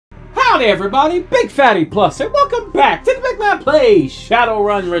Howdy everybody, Big Fatty Plus here. Welcome back to the Big Man Plays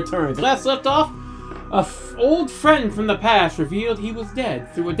Shadowrun Returns. Last left off, old friend from the past revealed he was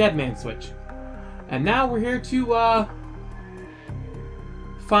dead through a dead man switch. And now we're here to,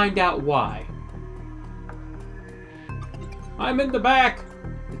 find out why. I'm in the back.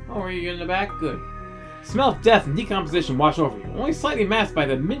 Oh, are you in the back? Good. Smell of death and decomposition wash over you, only slightly masked by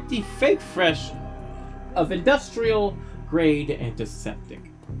the minty fake fresh of industrial grade antiseptic.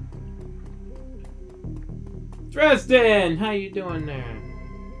 Dresden! How you doing there?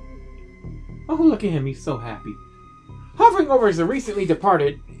 Oh, look at him, he's so happy. Hovering over the recently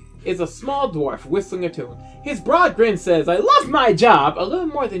departed is a small dwarf whistling a tune. His broad grin says, "I love my job," a little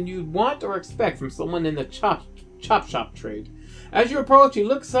more than you'd want or expect from someone in the chop shop trade. As you approach, he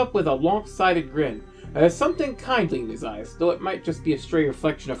looks up with a long-sided grin. There's something kindly in his eyes, though it might just be a stray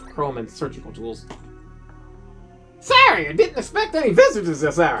reflection of chrome and surgical tools. "Sorry, I didn't expect any visitors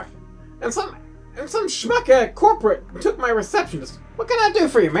this hour. And some schmuck at corporate took my receptionist. What can I do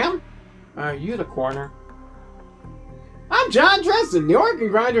for you, ma'am?" "Are you the coroner?" "I'm John Dresden, the organ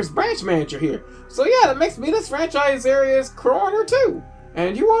grinders branch manager here. So yeah, that makes me this franchise area's coroner too.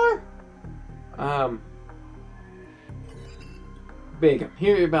 And you are?" Big, I'm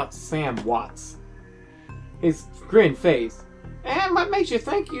hearing about Sam Watts." His grin fades. "And what makes you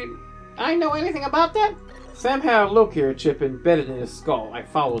think I know anything about that?" "Sam had a locator chip embedded in his skull. I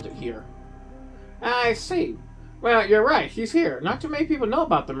followed it here." "I see. Well, you're right. He's here. Not too many people know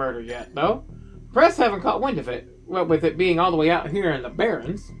about the murder yet, though. Press haven't caught wind of it. Well, with it being all the way out here in the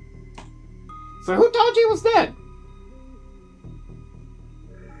Barrens." "So who told you he was dead?"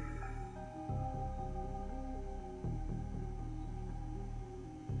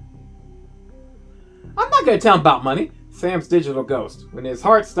 "I'm not going to tell him about money." Sam's digital ghost. When his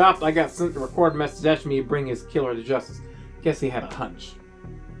heart stopped, I got sent to record a message asking me to bring his killer to justice. Guess he had a hunch.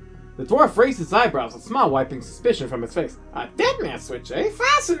 The dwarf raised his eyebrows, a smile wiping suspicion from his face. "A dead man switch, eh?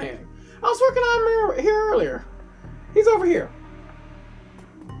 Fascinating. I was working on him here earlier. He's over here."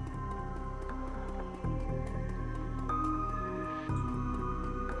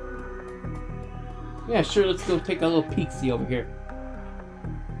 "Yeah, sure, let's go take a little peek-see over here."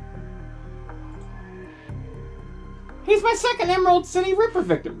 "He's my second Emerald City Ripper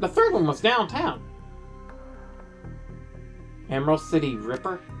victim. The third one was downtown." "Emerald City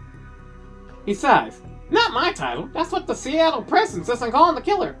Ripper?" He sighs. "Not my title. That's what the Seattle Press insists on calling the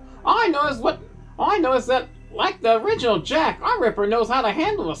killer. All I know is that, like the original Jack, our Ripper knows how to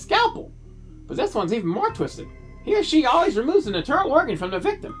handle a scalpel. But this one's even more twisted. He or she always removes an internal organ from the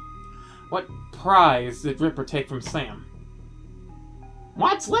victim." "What prize did Ripper take from Sam?"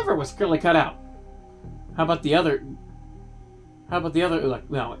 "Watt's liver was clearly cut out." How about the other, like,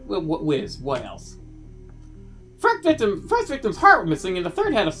 no, whiz, what else?" First victim's heart was missing, and the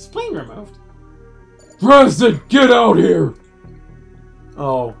third had a spleen removed." "Dresden, get out here!"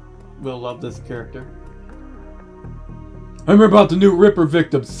 Oh, we'll love this character. "I'm about the new Ripper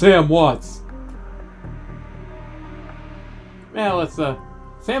victim, Sam Watts." Well,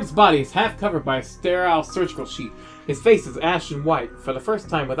 Sam's body is half covered by a sterile surgical sheet. His face is ashen white, for the first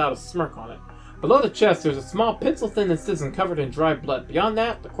time without a smirk on it. Below the chest, there's a small pencil-thin incision covered in dry blood. Beyond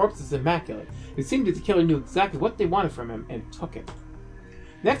that, the corpse is immaculate. It seemed that the killer knew exactly what they wanted from him and took it.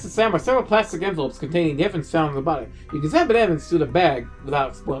 Next to Sam are several plastic envelopes containing the evidence found in the body. You can examine evidence through the bag without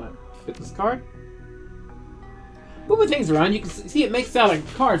exploring it. Fitness card? Moving things around, you can see it makes out a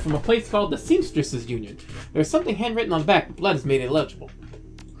card from a place called the Seamstresses Union. There's something handwritten on the back, but blood is made illegible.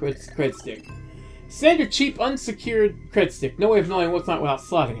 Cred stick. Standard cheap unsecured cred stick. No way of knowing what's not without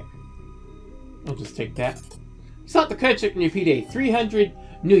slotting it. I'll just take that. You slot the cred stick in your PDA. 300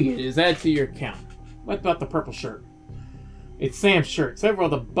 new yen is added to your account. What about the purple shirt? It's Sam's shirt. Several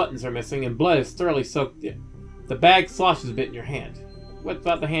of the buttons are missing, and blood is thoroughly soaked in. The bag sloshes a bit in your hand. What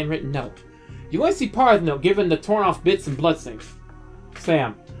about the handwritten note? You only see part of the note, given the torn off bits and bloodstains.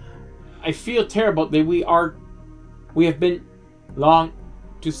 Sam, I feel terrible that we have been long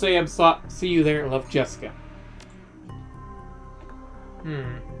to say I'm sorry. See you there. Love, Jessica.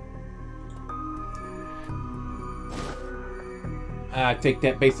 Take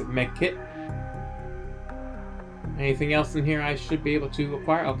that basic med kit. Anything else in here I should be able to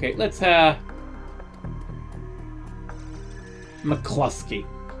acquire? Okay, let's McCluskey.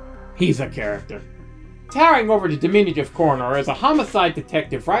 He's a character. Towering over the diminutive coroner is a homicide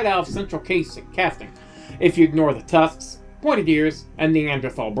detective right out of Central Casting, if you ignore the tusks, pointed ears, and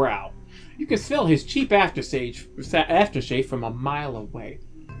Neanderthal brow. You can smell his cheap aftershave from a mile away.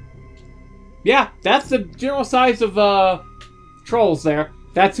 Yeah, that's the general size of trolls there.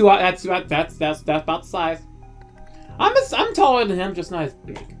 That's about the size. I'm taller than him, just not as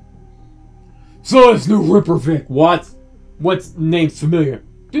big. So this new Ripper Vic, what's name's familiar?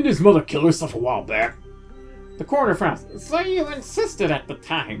 Didn't his mother kill herself a while back? The coroner frowns. So you insisted at the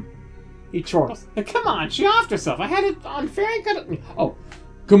time. He chortles. Come on, she offed herself. I had it on very good... Oh,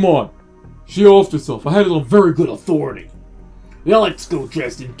 come on. She offed herself. I had it on very good authority. Now let's go,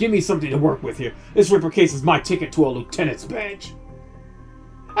 Dresden. Give me something to work with here. This Ripper case is my ticket to a lieutenant's badge.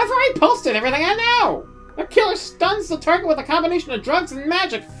 I've already posted everything I know. The killer stuns the target with a combination of drugs and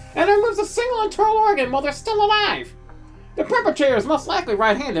magic and removes a single internal organ while they're still alive. The perpetrator is most likely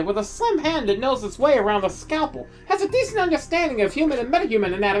right-handed, with a slim hand that knows its way around the scalpel, has a decent understanding of human and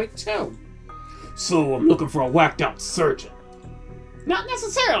metahuman anatomy, too. So, I'm looking for a whacked-out surgeon. Not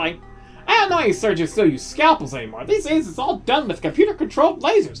necessarily. I don't know any surgeons still use scalpels anymore. These days, it's all done with computer-controlled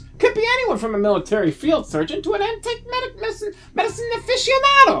lasers. Could be anyone from a military field surgeon to an antique medicine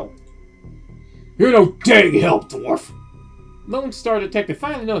aficionado. You're no dang help, dwarf. Lone Star Detective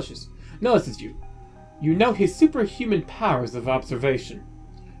finally notices you. You know his superhuman powers of observation.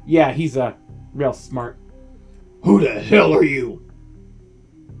 Yeah, he's real smart. Who the hell are you?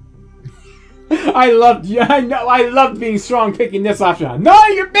 I loved being strong picking this option. No,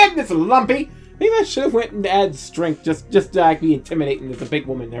 your business, lumpy. Maybe I should have went and added strength just to be intimidating. There's a big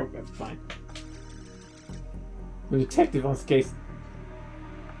woman there. That's fine. The detective on this case.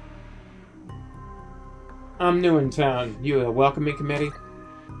 I'm new in town. You a welcoming committee?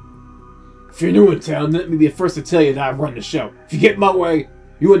 If you're new in town, let me be the first to tell you that I run the show. If you get my way,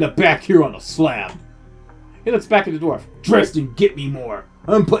 you end up back here on a slab. He looks back at the dwarf. Dresden, get me more.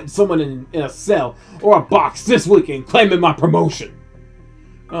 I'm putting someone in a cell or a box this weekend claiming my promotion.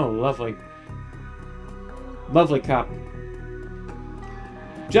 Oh, lovely. Lovely cop.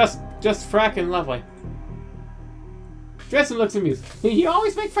 Just frackin' lovely. Dresden looks amused. You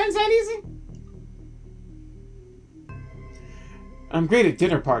always make friends that easy? I'm great at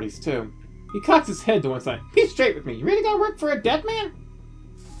dinner parties, too. He cocks his head to one side. Be straight with me. You really gonna work for a dead man?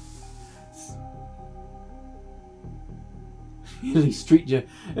 Really, Street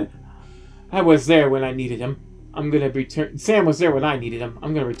I was there when I needed him. I'm gonna return. Sam was there when I needed him.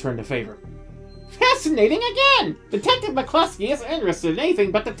 I'm gonna return the favor. Fascinating again! Detective McCluskey isn't interested in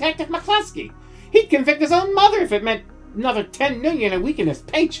anything but Detective McCluskey. He'd convict his own mother if it meant another $10 million a week in his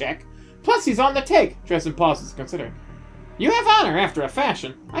paycheck. Plus, he's on the take. Dresden pauses, considering. You have honor after a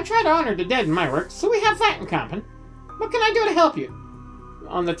fashion. I try to honor the dead in my work, so we have that in common. What can I do to help you?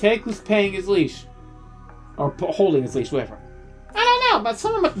 On the take, who's paying his leash? Or holding his leash, whatever. I don't know, but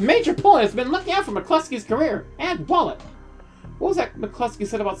someone with major pull has been looking out for McCluskey's career and wallet. What was that McCluskey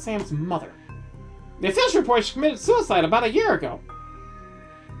said about Sam's mother? The official report she committed suicide about a year ago.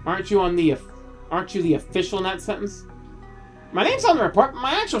 Aren't you the official in that sentence? My name's on the report, but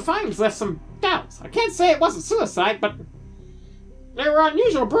my actual findings left some doubts. I can't say it wasn't suicide, but there were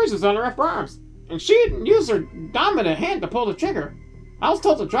unusual bruises on her upper arms, and she didn't use her dominant hand to pull the trigger. I was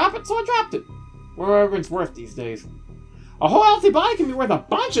told to drop it, so I dropped it. What are organs worth these days? A whole healthy body can be worth a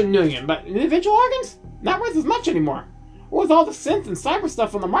bunch of million, but individual organs? Not worth as much anymore. With all the synth and cyber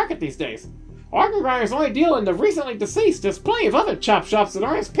stuff on the market these days. Organ grinders only deal in the recently deceased. There's plenty of other chop shops that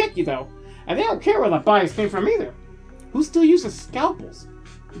aren't as picky, though. And they don't care where the bodies came from either. Who still uses scalpels?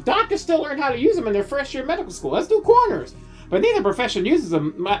 Doctors still learn how to use them in their first year of medical school, as do coroners. But neither profession uses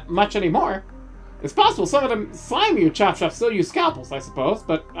them much anymore. It's possible some of them slimier chop shops still use scalpels, I suppose,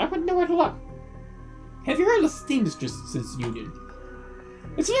 but I wouldn't know where to look. Have you heard of the Steamstresses Union?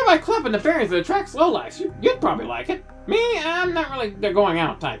 It's a nearby club in the Barrens that attracts lowlifes. You'd probably like it. Me, I'm not really the going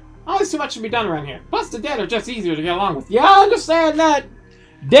out type. Always too much to be done around here. Plus, the dead are just easier to get along with. Yeah, I understand that.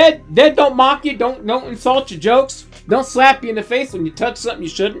 Dead don't mock you. Don't insult your jokes. Don't slap you in the face when you touch something you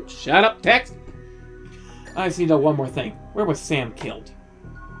shouldn't. Shut up, text. I just need to know one more thing. Where was Sam killed?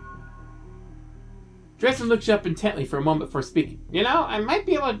 Dresden looks you up intently for a moment before speaking. You know, I might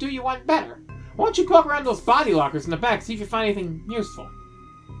be able to do you one better. Why don't you poke around those body lockers in the back, see if you find anything useful?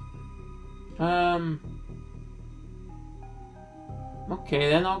 Okay,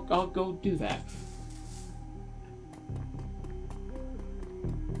 then I'll go do that.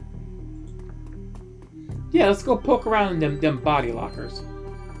 Yeah, let's go poke around in them body lockers.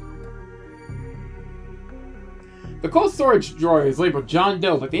 The cold storage drawer is labeled John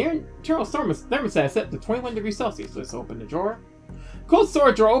Doe, but the internal thermostat is set to 21 degrees Celsius. Let's open the drawer. Cold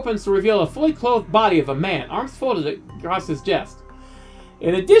storage drawer opens to reveal a fully clothed body of a man, arms folded across his chest.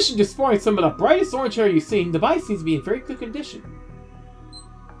 In addition to sporting some of the brightest orange hair you've seen, the body seems to be in very good condition.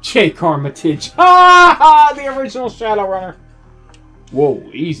 Jake Armitage. Ha ha! The original Shadowrunner.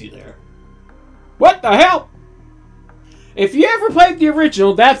 Whoa, easy there. What the hell? If you ever played the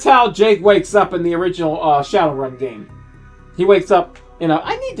original, that's how Jake wakes up in the original Shadowrun game. He wakes up,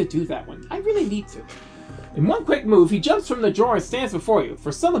 I need to do that one. I really need to. In one quick move, he jumps from the drawer and stands before you.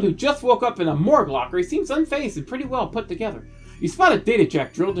 For someone who just woke up in a morgue locker, he seems unfazed and pretty well put together. You spot a data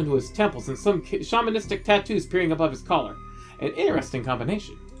jack drilled into his temples and some shamanistic tattoos peering above his collar. An interesting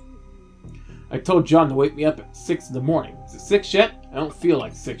combination. I told John to wake me up at 6 in the morning. Is it 6 yet? I don't feel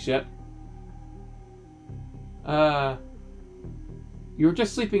like 6 yet. You were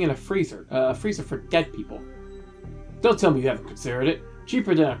just sleeping in a freezer for dead people. Don't tell me you haven't considered it.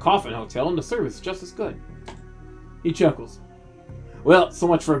 Cheaper than a coffin hotel, and the service is just as good. He chuckles. Well, so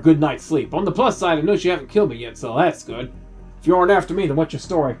much for a good night's sleep. On the plus side, I know you haven't killed me yet, so that's good. If you aren't after me, then what's your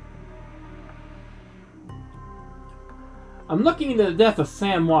story? I'm looking into the death of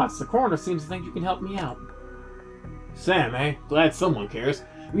Sam Watts. The coroner seems to think you can help me out. Sam, eh? Glad someone cares.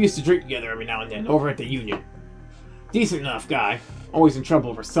 We used to drink together every now and then, over at the Union. Decent enough guy. Always in trouble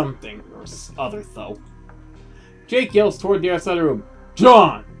over something or other, though. Jake yells toward the other side of the room.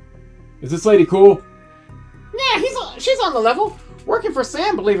 John! Is this lady cool? Yeah, she's on the level. Working for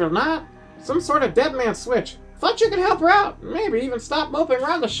Sam, believe it or not. Some sort of dead man switch. Thought you could help her out. Maybe even stop moping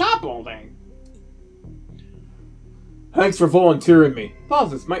around the shop all day. Thanks for volunteering me.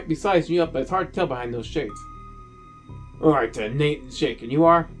 Pauses might be sizing you up, but it's hard to tell behind those shades. Alright then, Nate and Jake, and you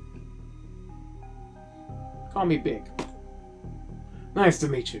are? Call me Big. Nice to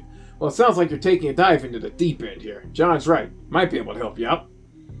meet you. Well, it sounds like you're taking a dive into the deep end here. John's right. Might be able to help you out.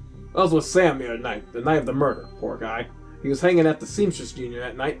 I was with Sam the other night, the night of the murder. Poor guy. He was hanging at the Seamstress Union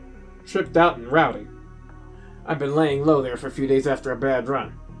that night. Tripped out and rowdy. I've been laying low there for a few days after a bad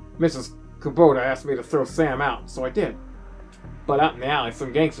run. Mrs. Kubota asked me to throw Sam out, so I did. But out in the alley,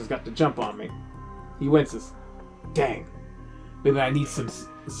 some gangsters got the jump on me. He winces. Dang. Maybe I need some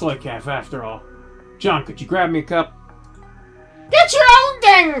soy calf after all. John, could you grab me a cup? Get your own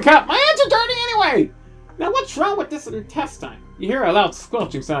dang cup! My hands are dirty anyway! Now what's wrong with this intestine? You hear a loud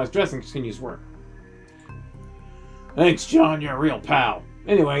squelching sound as dressing continues work. Thanks, John. You're a real pal.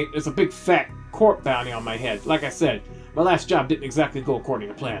 Anyway, there's a big fat court bounty on my head. Like I said, my last job didn't exactly go according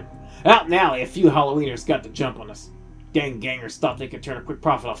to plan. Out in the alley, a few Halloweeners got the jump on us. Dang gangers thought they could turn a quick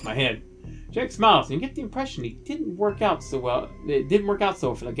profit off my head. Jake smiles, and you get the impression it didn't work out so well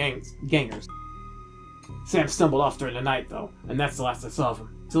for the gangers. Sam stumbled off during the night, though, and that's the last I saw of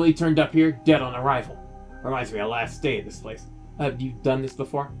him. Till he turned up here, dead on arrival. Reminds me of the last day of this place. Have you done this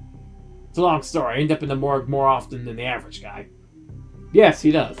before? It's a long story. I end up in the morgue more often than the average guy. Yes,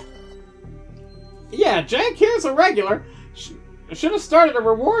 he does. Yeah, Jake here's a regular. Should have started a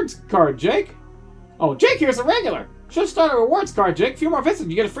rewards card, Jake. Oh, Jake here's a regular. Should have started a rewards card, Jake. A few more visits,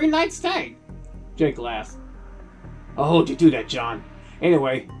 you get a free night stay. Jake laughs. I'll hold you to that, John.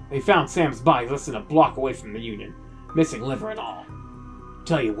 Anyway, they found Sam's body less than a block away from the Union. Missing liver and all.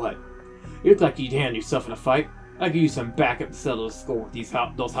 Tell you what, you look like you'd hand yourself in a fight. I could use some backup to settle the score with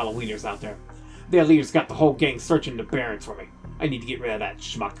those Halloweeners out there. Their leader's got the whole gang searching the barrens for me. I need to get rid of that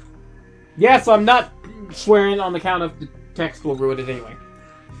schmuck. Yes, I'm not swearing on the count of the text will ruin it anyway.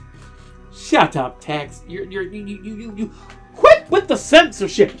 Shut up, text. You quit with the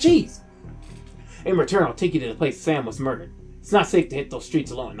censorship, jeez. In return, I'll take you to the place Sam was murdered. It's not safe to hit those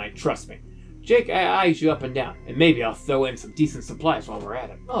streets alone at night, trust me. Jake eyes you up and down, and maybe I'll throw in some decent supplies while we're at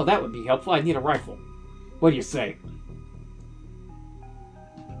it. Oh, that would be helpful. I need a rifle. What do you say?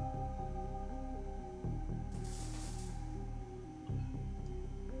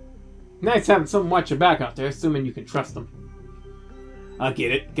 Nice having someone watch your back out there, assuming you can trust them. I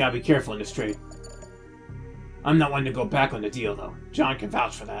get it. Gotta be careful in this trade. I'm not one to go back on the deal, though. John can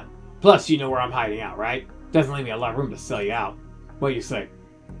vouch for that. Plus, you know where I'm hiding out, right? Doesn't leave me a lot of room to sell you out. What do you say?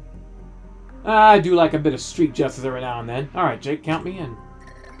 I do like a bit of street justice every now and then. Alright, Jake, count me in.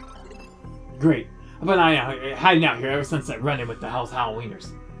 Great. I've been hiding out here ever since that run-in with the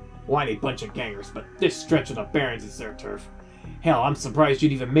Halloweeners. Whiny bunch of gangers, but this stretch of the Barrens is their turf. Hell, I'm surprised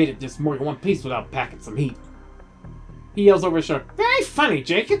you'd even made it this morning in one piece without packing some heat. He yells over his shoulder. Very funny,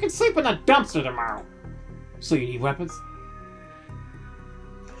 Jake. You can sleep in a dumpster tomorrow. So you need weapons?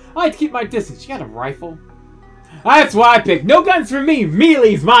 I like to keep my distance. You got a rifle? That's why I picked. No guns for me.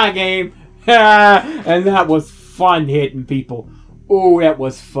 Melee's my game. And that was fun hitting people. Oh, that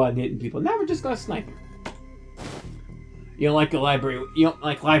was fun hitting people. Now we're just gonna snipe them. You don't like the library? You don't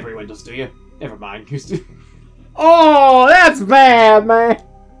like library windows, do you? Never mind. Oh, that's bad, man.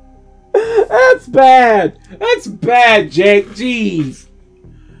 That's bad. That's bad, Jake. Jeez.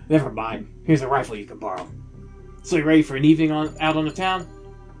 Never mind. Here's a rifle you can borrow. So you ready for an evening out on the town?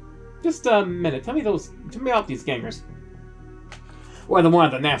 Just a minute. Tell me about these gangers. Well, they're one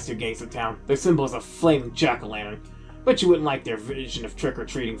of the nastier gangs in town. Their symbol is a flaming jack-o'-lantern. But you wouldn't like their version of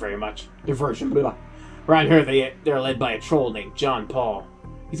trick-or-treating very much. Their version, blah. Around here, they're led by a troll named John Paul.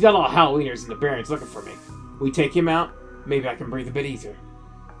 He's got all the Halloweeners in the Barrens looking for me. We take him out, maybe I can breathe a bit easier.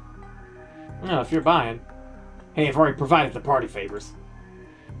 Oh, if you're buying. Hey, I've already provided the party favors.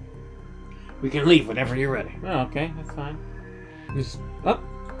 We can leave whenever you're ready. Oh, okay, that's fine. Just up.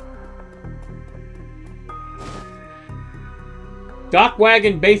 Dock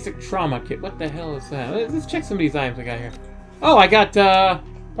Wagon Basic Trauma Kit. What the hell is that? Let's check some of these items I got here. Oh, I got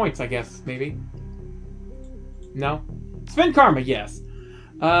points, I guess, maybe. No? Spend karma, yes.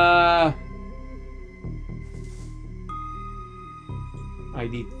 I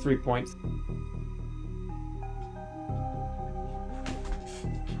need 3 points.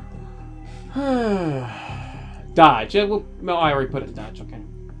 Dodge. Yeah, well, no, I already put it in dodge. Okay.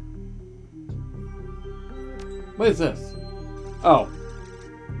 What is this? Oh.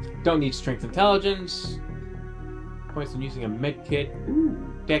 Don't need strength intelligence. Points on using a med kit. Ooh.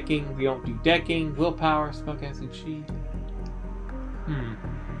 Decking. We don't do decking. Willpower. Spellcasting sheet.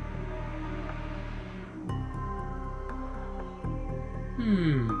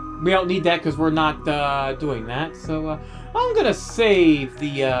 We don't need that because we're not doing that. So I'm gonna save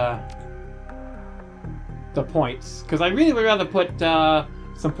the points because I really would rather put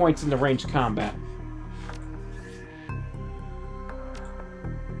some points into ranged combat.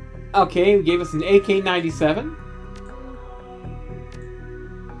 Okay, we gave us an AK-97.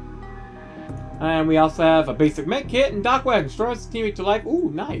 And we also have a basic med kit and Dock Wagon. Restores the teammate to life.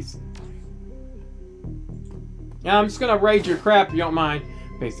 Ooh, nice. Yeah, I'm just gonna raid your crap if you don't mind.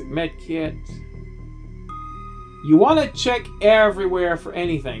 Basic med kit. You want to check everywhere for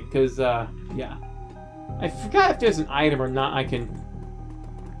anything, because, yeah. I forgot if there's an item or not I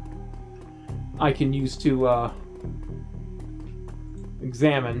can use to,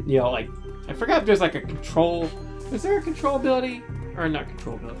 examine, you know, like, I forgot if there's, like, a control. Is there a control ability? Or not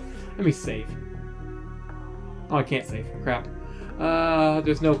control ability. Let me save. Oh, I can't save. Crap.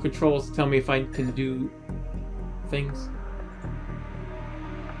 There's no controls to tell me if I can do things.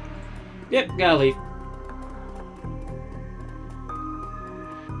 Yep, gotta leave.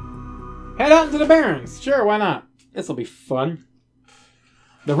 Head out into the Barrens. Sure, why not? This'll be fun.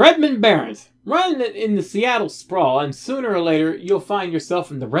 The Redmond Barrens. Run in the Seattle sprawl, and sooner or later, you'll find yourself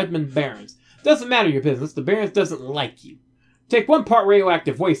in the Redmond Barrens. Doesn't matter your business, the Barrens doesn't like you. Take 1 part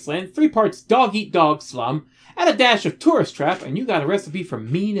radioactive wasteland, 3 parts dog-eat-dog slum, add a dash of tourist trap, and you got a recipe for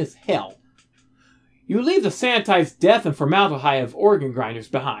mean as hell. You leave the sanitized death and formaldehyde of organ grinders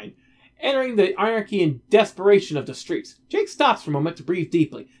behind, entering the anarchy and desperation of the streets. Jake stops for a moment to breathe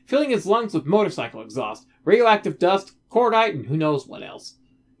deeply, filling his lungs with motorcycle exhaust, radioactive dust, cordite, and who knows what else.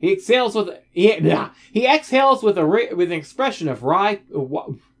 He exhales with an expression of wry.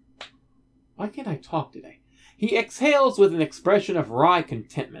 Why can't I talk today? He exhales with an expression of wry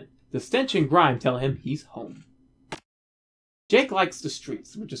contentment. The stench and grime tell him he's home. Jake likes the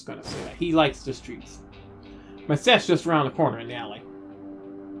streets. We're just gonna say that. He likes the streets. My set's just around the corner in the alley.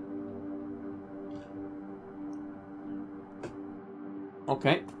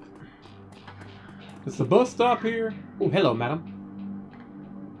 Okay. Is the bus stop here? Oh, hello, madam.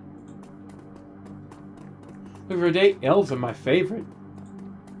 Look for a date. Elves are my favorite.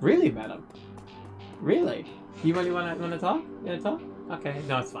 Really, madam? Really? You really want to talk? You want to talk? Okay,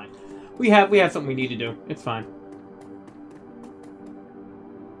 no, it's fine. We have something we need to do. It's fine.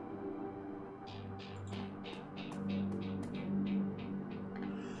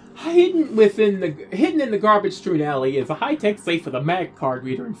 Hidden in the garbage-strewn alley is a high-tech safe with a mag card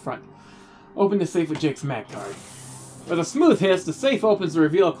reader in front. Open the safe with Jake's mag card. With a smooth hiss, the safe opens to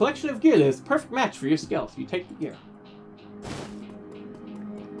reveal a collection of gear that is a perfect match for your skills. You take the gear.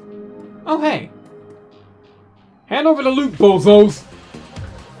 Oh, hey. Hand over the loot, bozos!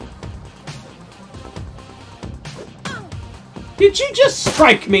 Did you just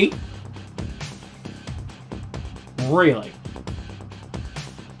strike me? Really?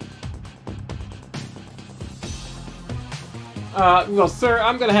 Well, sir,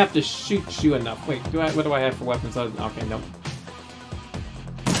 I'm gonna have to shoot you enough. Wait, what do I have for weapons? Okay, no.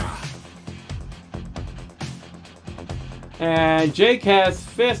 And Jake has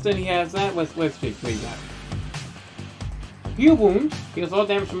fist, and he has that. What's Jake? What do you got? Heal wound. Heals all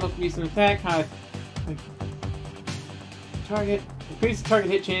damage from most recent attack. High. Target. Increase the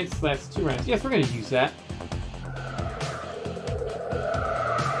target hit chance. Lasts 2 rounds. Yes, we're gonna use that.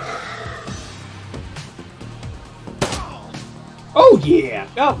 Oh yeah!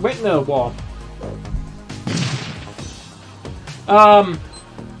 Oh, right in the wall.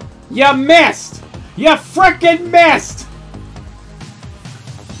 You missed! You frickin' missed!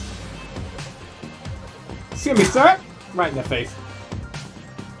 Excuse me, sir. Right in the face.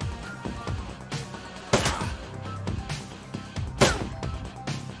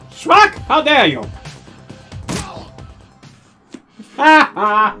 Schmuck! How dare you! Ha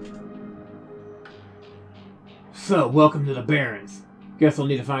ha! So, welcome to the Barrens. Guess I'll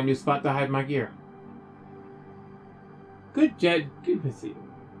need to find a new spot to hide my gear. Good Jed, good to see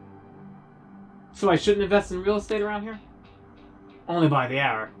you. So I shouldn't invest in real estate around here? Only by the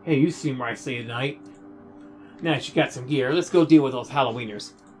hour. Hey, you seen where I stay tonight. Now that you got some gear, let's go deal with those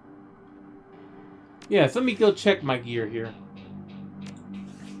Halloweeners. Yes, let me go check my gear here.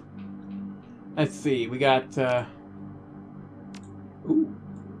 Let's see, we got, ooh.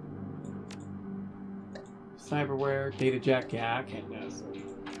 Cyberware, data jack, yeah, I can't guess.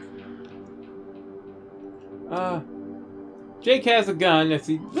 Jake has a gun. Let's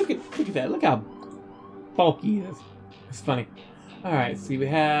see, look at that, look how bulky he is. It's funny. Alright, see, we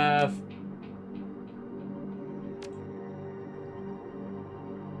have...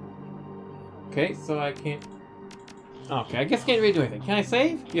 Okay, so I can't... Okay, I guess I can't really do anything. Can I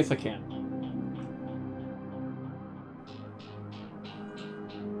save? Yes, I can.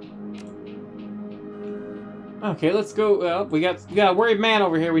 Okay, let's go. Well, we got a worried man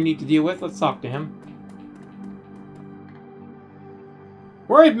over here we need to deal with. Let's talk to him.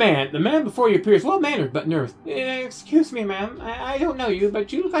 Worried man. The man before you appears well-mannered but nervous. Excuse me, ma'am. I don't know you,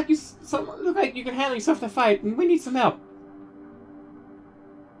 but you look like you can handle yourself to fight, and we need some help.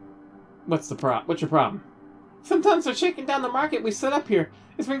 What's your problem? Sometimes they're shaking down the market we set up here.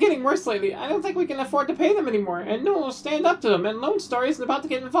 It's been getting worse lately. I don't think we can afford to pay them anymore, and no one will stand up to them, and Lone Star isn't about to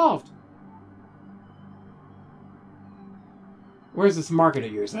get involved. Where's this market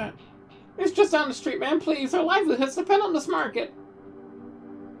of yours at? It's just down the street, man. Please, our livelihoods depend on this market.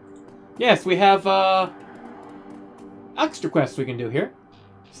 Yes, we have, extra quests we can do here.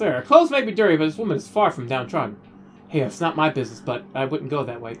 Sir, our clothes may be dirty, but this woman is far from downtrodden. Hey, it's not my business, but I wouldn't go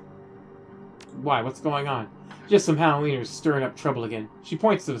that way. Why? What's going on? Just some Halloweeners stirring up trouble again. She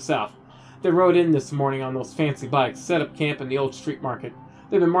points to the south. They rode in this morning on those fancy bikes, set up camp in the old street market.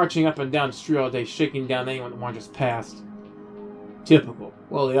 They've been marching up and down the street all day, shaking down anyone that wanders past. Typical.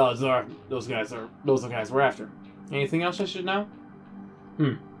 Well, the odds are those guys we're after. Anything else I should know?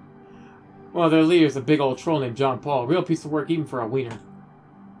 Well, their leader's a big old troll named John Paul. Real piece of work even for a wiener.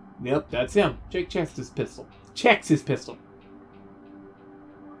 Yep, that's him. Jake checks his pistol.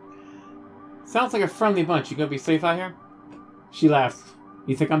 Sounds like a friendly bunch. You gonna be safe out here? She laughs.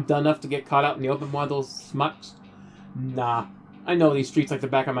 You think I'm dumb enough to get caught out in the open one of those smucks? Nah. I know these streets like the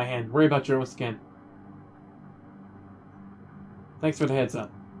back of my hand. Worry about your own skin. Thanks for the heads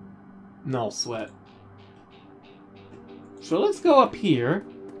up. No sweat. So let's go up here.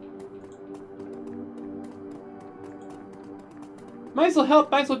 Might as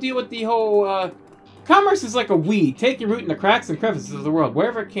well deal with the whole, commerce is like a weed, taking root in the cracks and crevices of the world,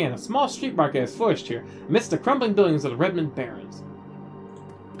 wherever it can. A small street market has flourished here, amidst the crumbling buildings of the Redmond Barrens.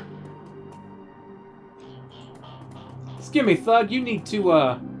 Excuse me, thug, you need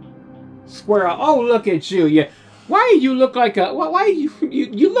to, square out. Oh, look at you, yeah. Why you look like a... Why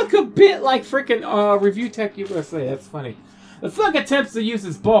you look a bit like frickin' Review Tech USA. That's funny. The thug attempts to use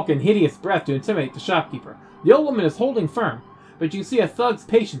his bulk and hideous breath to intimidate the shopkeeper. The old woman is holding firm, but you can see a thug's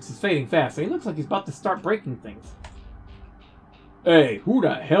patience is fading fast, and he looks like he's about to start breaking things. Hey, who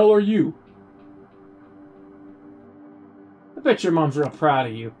the hell are you? I bet your mom's real proud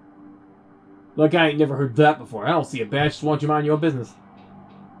of you. Look, I ain't never heard that before. I don't see a badge, just want you to mind your business.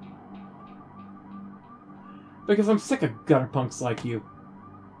 Because I'm sick of gutter punks like you.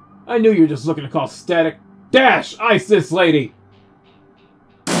 I knew you were just looking to cause static. Dash! Ice this lady!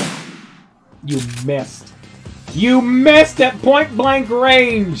 You missed. You missed at point-blank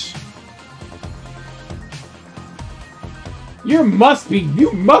range! You must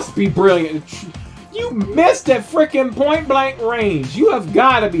be brilliant. You missed at frickin' point-blank range. You have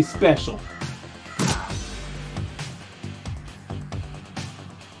gotta be special.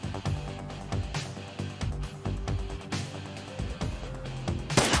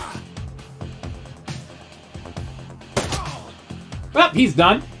 Well, he's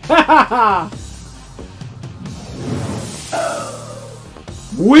done. Ha ha ha!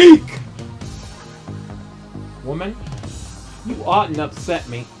 Weak! Woman, you oughtn't upset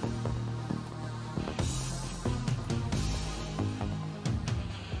me.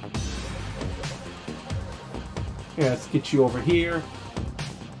 Here, let's get you over here.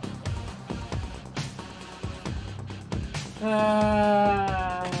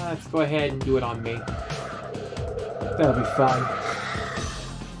 Let's go ahead and do it on me. That'll be fun.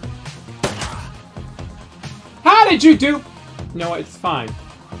 How did you do? No, it's fine.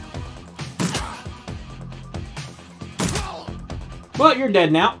 Well, you're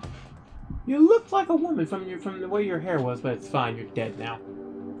dead now. You look like a woman from the way your hair was, but it's fine. You're dead now.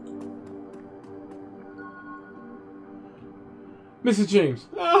 Mrs. James.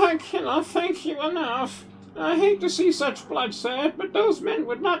 I cannot thank you enough. I hate to see such bloodshed, but those men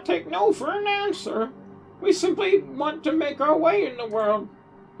would not take no for an answer. We simply want to make our way in the world.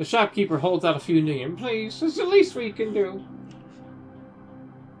 The shopkeeper holds out a few million. Please, it's the least we can do.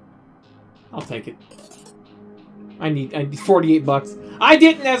 I'll take it. I need 48 bucks. I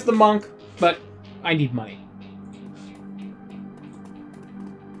didn't as the monk, but I need money.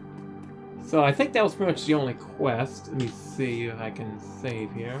 So I think that was pretty much the only quest. Let me see if I can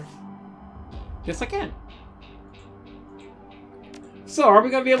save here. Yes, I can. So, are we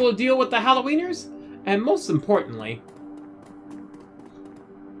going to be able to deal with the Halloweeners? And most importantly,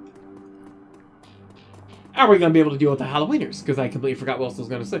 are we going to be able to deal with the Halloweeners? Because I completely forgot what else I was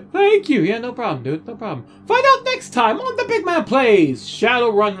going to say. Thank you. Yeah, no problem, dude. No problem. Find out next time on The Big Man Plays.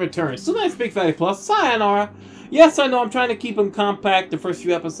 Shadowrun returns. So nice, Big Fatty Plus. Sayonara. Yes, I know I'm trying to keep them compact the first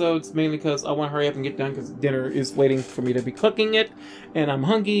few episodes, mainly because I want to hurry up and get done because dinner is waiting for me to be cooking it. And I'm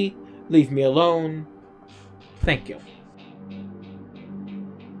hungry. Leave me alone. Thank you.